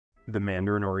The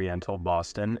Mandarin Oriental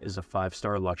Boston is a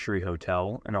 5-star luxury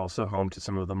hotel and also home to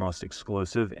some of the most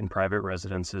exclusive and private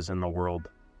residences in the world.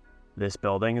 This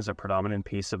building is a predominant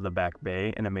piece of the Back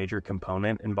Bay and a major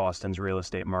component in Boston's real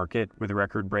estate market, with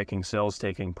record-breaking sales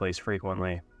taking place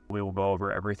frequently. We will go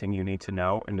over everything you need to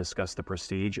know and discuss the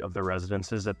prestige of the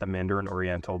residences at the Mandarin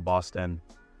Oriental Boston.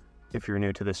 If you're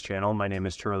new to this channel, my name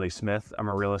is Charlie Smith. I'm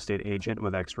a real estate agent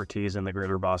with expertise in the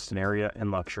greater Boston area and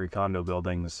luxury condo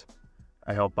buildings.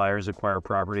 I help buyers acquire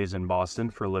properties in Boston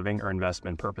for living or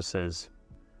investment purposes.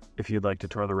 If you'd like to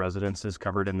tour the residences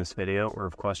covered in this video or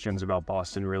have questions about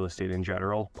Boston real estate in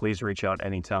general, please reach out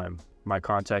anytime. My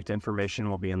contact information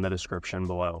will be in the description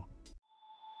below.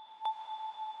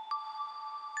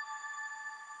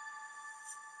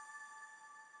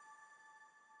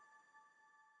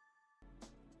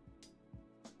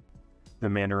 The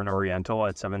Mandarin Oriental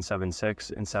at 776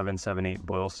 and 778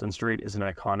 Boylston Street is an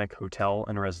iconic hotel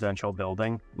and residential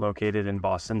building located in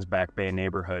Boston's Back Bay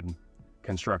neighborhood.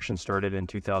 Construction started in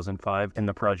 2005 and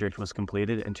the project was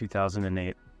completed in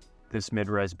 2008. This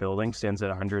mid-rise building stands at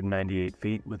 198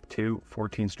 feet with two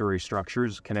 14-story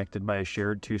structures connected by a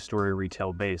shared 2-story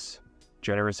retail base.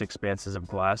 Generous expanses of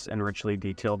glass and richly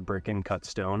detailed brick and cut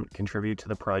stone contribute to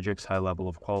the project's high level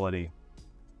of quality.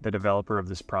 The developer of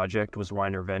this project was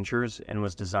Weiner Ventures and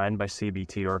was designed by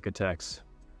CBT Architects.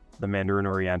 The Mandarin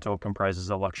Oriental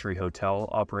comprises a luxury hotel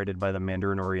operated by the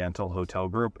Mandarin Oriental Hotel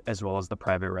Group as well as the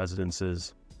private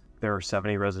residences. There are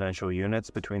 70 residential units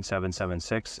between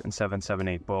 776 and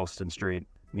 778 Boylston Street.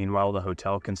 Meanwhile, the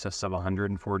hotel consists of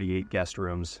 148 guest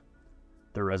rooms.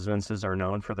 The residences are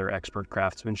known for their expert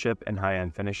craftsmanship and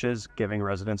high-end finishes, giving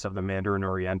residents of the Mandarin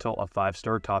Oriental a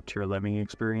 5-star top-tier living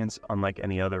experience unlike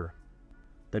any other.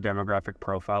 The demographic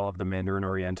profile of the Mandarin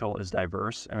Oriental is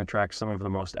diverse and attracts some of the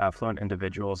most affluent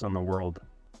individuals in the world.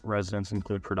 Residents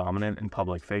include predominant and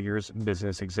public figures,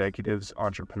 business executives,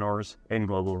 entrepreneurs, and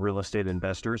global real estate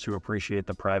investors who appreciate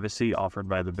the privacy offered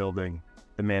by the building.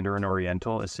 The Mandarin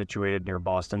Oriental is situated near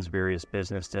Boston's various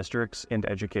business districts and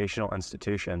educational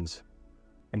institutions.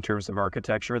 In terms of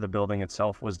architecture, the building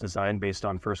itself was designed based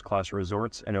on first-class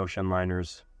resorts and ocean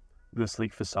liners. The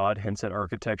sleek facade hints at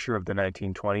architecture of the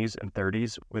 1920s and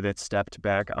 30s with its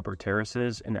stepped-back upper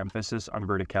terraces and emphasis on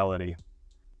verticality.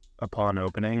 Upon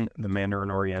opening, the Mandarin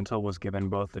Oriental was given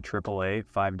both the AAA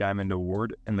 5-Diamond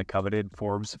Award and the coveted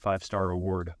Forbes 5-Star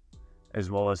Award, as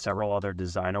well as several other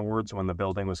design awards when the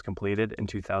building was completed in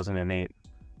 2008.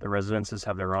 The residences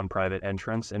have their own private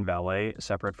entrance and valet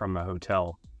separate from the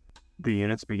hotel. The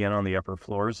units begin on the upper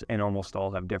floors and almost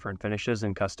all have different finishes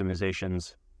and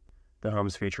customizations. The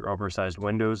homes feature oversized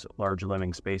windows, large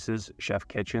living spaces, chef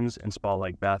kitchens, and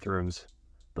spa-like bathrooms.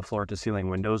 The floor-to-ceiling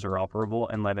windows are operable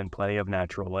and let in plenty of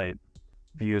natural light.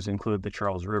 Views include the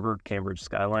Charles River, Cambridge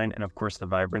skyline, and of course the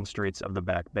vibrant streets of the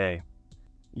Back Bay.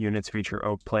 Units feature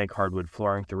oak plank hardwood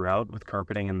flooring throughout with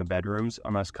carpeting in the bedrooms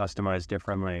unless customized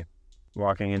differently.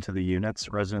 Walking into the units,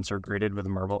 residents are greeted with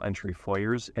marble entry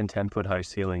foyers and 10-foot-high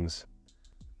ceilings.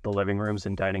 The living rooms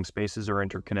and dining spaces are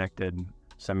interconnected.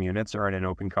 Some units are in an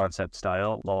open concept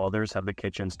style, while others have the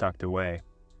kitchens tucked away.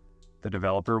 The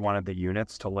developer wanted the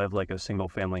units to live like a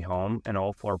single-family home, and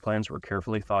all floor plans were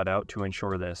carefully thought out to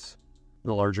ensure this.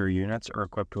 The larger units are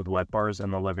equipped with wet bars in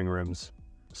the living rooms.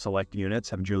 Select units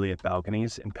have Juliet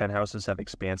balconies, and penthouses have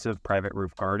expansive private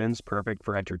roof gardens perfect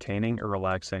for entertaining or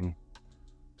relaxing.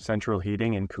 Central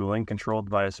heating and cooling controlled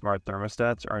via smart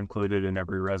thermostats are included in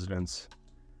every residence.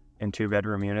 In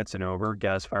 2-bedroom units and over,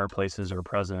 gas fireplaces are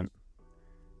present.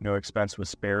 No expense was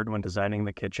spared when designing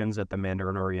the kitchens at the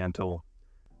Mandarin Oriental.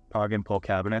 Pog and pull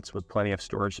cabinets with plenty of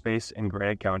storage space and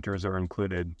granite counters are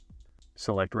included.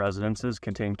 Select residences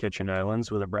contain kitchen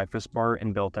islands with a breakfast bar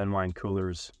and built-in wine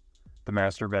coolers. The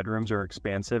master bedrooms are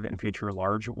expansive and feature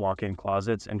large walk-in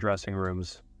closets and dressing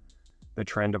rooms. The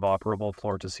trend of operable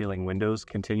floor-to-ceiling windows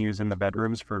continues in the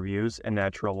bedrooms for views and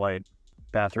natural light.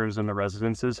 Bathrooms in the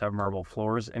residences have marble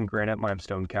floors and granite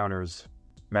limestone counters.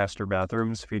 Master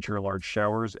bathrooms feature large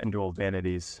showers and dual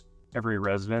vanities. Every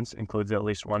residence includes at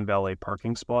least one valet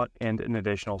parking spot and an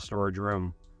additional storage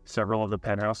room. Several of the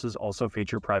penthouses also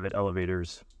feature private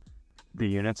elevators. The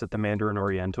units at the Mandarin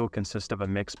Oriental consist of a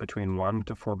mix between 1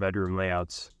 to 4 bedroom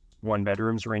layouts. 1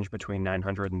 bedrooms range between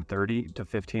 930 to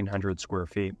 1,500 square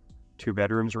feet. 2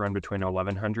 bedrooms run between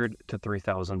 1,100 to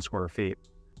 3,000 square feet.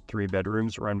 3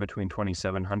 bedrooms run between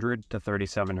 2,700 to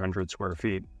 3,700 square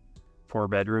feet. 4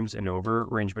 bedrooms and over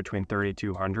range between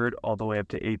 3,200 all the way up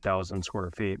to 8,000 square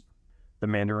feet. The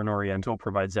Mandarin Oriental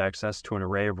provides access to an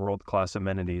array of world-class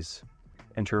amenities.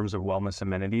 In terms of wellness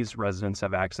amenities, residents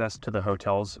have access to the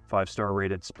hotel's 5-star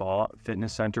rated spa,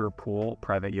 fitness center, pool,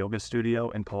 private yoga studio,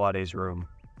 and Pilates room.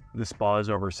 The spa is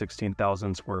over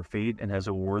 16,000 square feet and has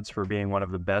awards for being one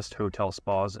of the best hotel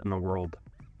spas in the world.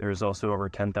 There is also over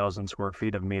 10,000 square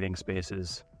feet of meeting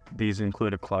spaces. These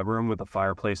include a clubroom with a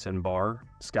fireplace and bar,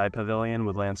 sky pavilion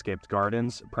with landscaped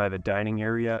gardens, private dining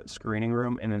area, screening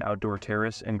room, and an outdoor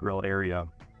terrace and grill area.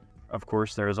 Of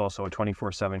course, there is also a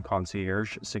 24/7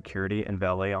 concierge, security, and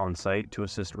valet on site to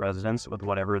assist residents with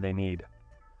whatever they need.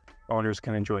 Owners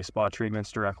can enjoy spa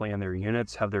treatments directly in their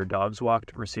units, have their dogs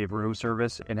walked, receive room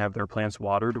service, and have their plants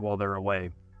watered while they're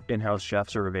away. In-house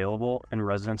chefs are available, and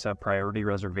residents have priority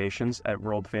reservations at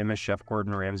world-famous Chef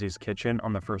Gordon Ramsay's kitchen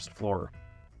on the first floor.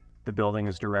 The building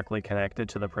is directly connected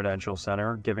to the Prudential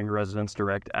Center, giving residents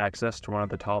direct access to one of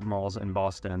the top malls in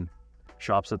Boston.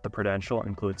 Shops at the Prudential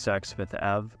include Saks Fifth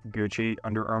Ave, Gucci,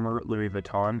 Under Armour, Louis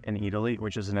Vuitton, and Italy,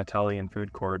 which is an Italian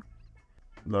food court.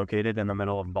 Located in the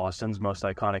middle of Boston's most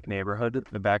iconic neighborhood,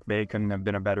 the Back Bay couldn't have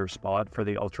been a better spot for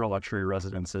the ultra-luxury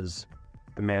residences.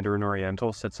 The Mandarin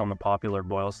Oriental sits on the popular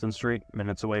Boylston Street,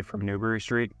 minutes away from Newbury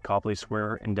Street, Copley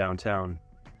Square, and downtown.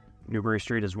 Newbury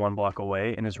Street is 1 block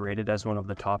away and is rated as one of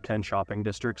the top 10 shopping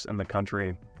districts in the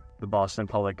country. The Boston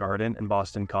Public Garden and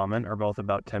Boston Common are both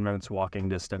about 10 minutes walking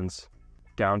distance.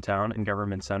 Downtown and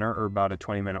Government Center are about a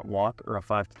 20-minute walk or a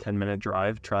 5 to 10-minute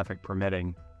drive, traffic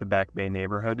permitting. The Back Bay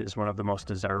neighborhood is one of the most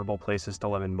desirable places to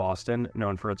live in Boston,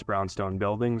 known for its brownstone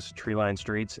buildings, tree-lined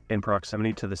streets, and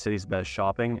proximity to the city's best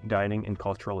shopping, dining, and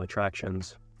cultural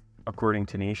attractions. According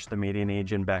to Niche, the median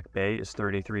age in Back Bay is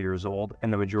 33 years old,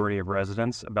 and the majority of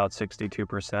residents, about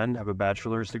 62%, have a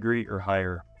bachelor's degree or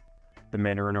higher. The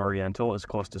Mandarin Oriental is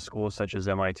close to schools such as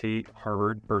MIT,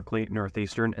 Harvard, Berkeley,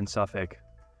 Northeastern, and Suffolk.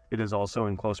 It is also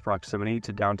in close proximity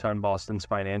to downtown Boston's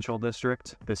Financial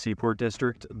District, the Seaport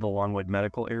District, the Longwood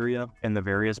Medical Area, and the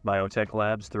various biotech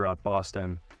labs throughout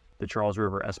Boston. The Charles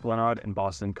River Esplanade and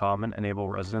Boston Common enable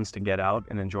residents to get out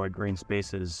and enjoy green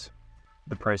spaces.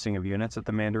 The pricing of units at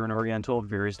the Mandarin Oriental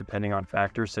varies depending on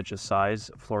factors such as size,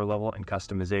 floor level, and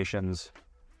customizations.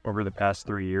 Over the past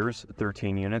 3 years,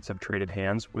 13 units have traded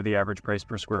hands, with the average price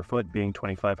per square foot being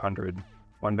 $2,500.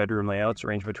 One-bedroom layouts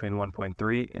range between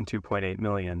 $1.3 and $2.8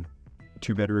 million.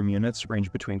 Two-bedroom units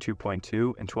range between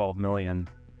 $2.2 and $12 million.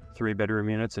 Three-bedroom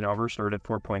units and over start at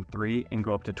 $4.3 and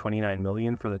go up to $29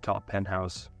 million for the top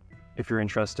penthouse. If you're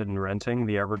interested in renting,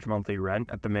 the average monthly rent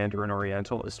at the Mandarin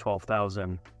Oriental is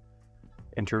 $12,000.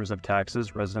 In terms of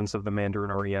taxes, residents of the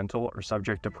Mandarin Oriental are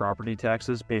subject to property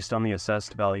taxes based on the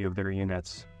assessed value of their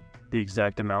units. The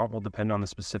exact amount will depend on the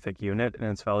specific unit and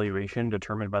its valuation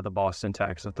determined by the Boston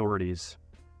tax authorities.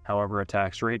 However, a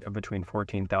tax rate of between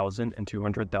 $14,000 and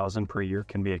 $200,000 per year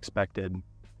can be expected.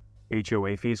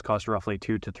 HOA fees cost roughly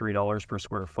 $2 to $3 per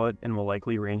square foot and will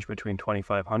likely range between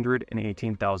 $2,500 and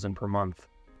 $18,000 per month.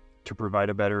 To provide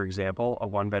a better example, a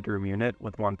one-bedroom unit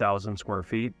with 1,000 square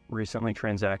feet recently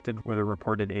transacted with a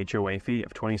reported HOA fee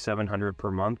of $2,700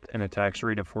 per month and a tax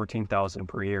rate of $14,000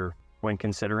 per year. When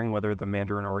considering whether the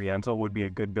Mandarin Oriental would be a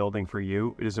good building for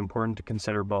you, it is important to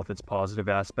consider both its positive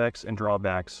aspects and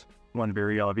drawbacks. One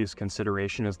very obvious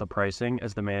consideration is the pricing,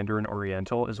 as the Mandarin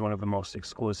Oriental is one of the most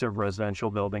exclusive residential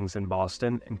buildings in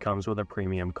Boston and comes with a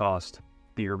premium cost.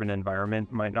 The urban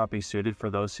environment might not be suited for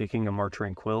those seeking a more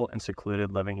tranquil and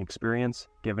secluded living experience,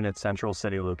 given its central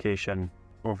city location.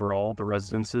 Overall, the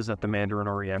residences at the Mandarin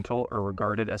Oriental are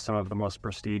regarded as some of the most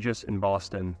prestigious in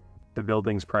Boston. The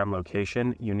building's prime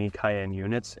location, unique high-end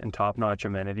units, and top-notch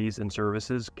amenities and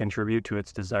services contribute to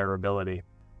its desirability.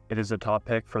 It is a top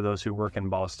pick for those who work in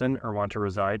Boston or want to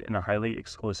reside in a highly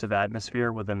exclusive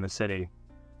atmosphere within the city.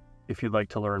 If you'd like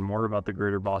to learn more about the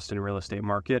greater Boston real estate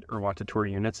market or want to tour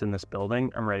units in this building,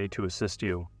 I'm ready to assist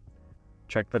you.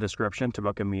 Check the description to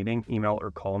book a meeting, email,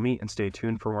 or call me, and stay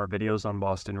tuned for more videos on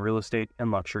Boston real estate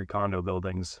and luxury condo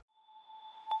buildings.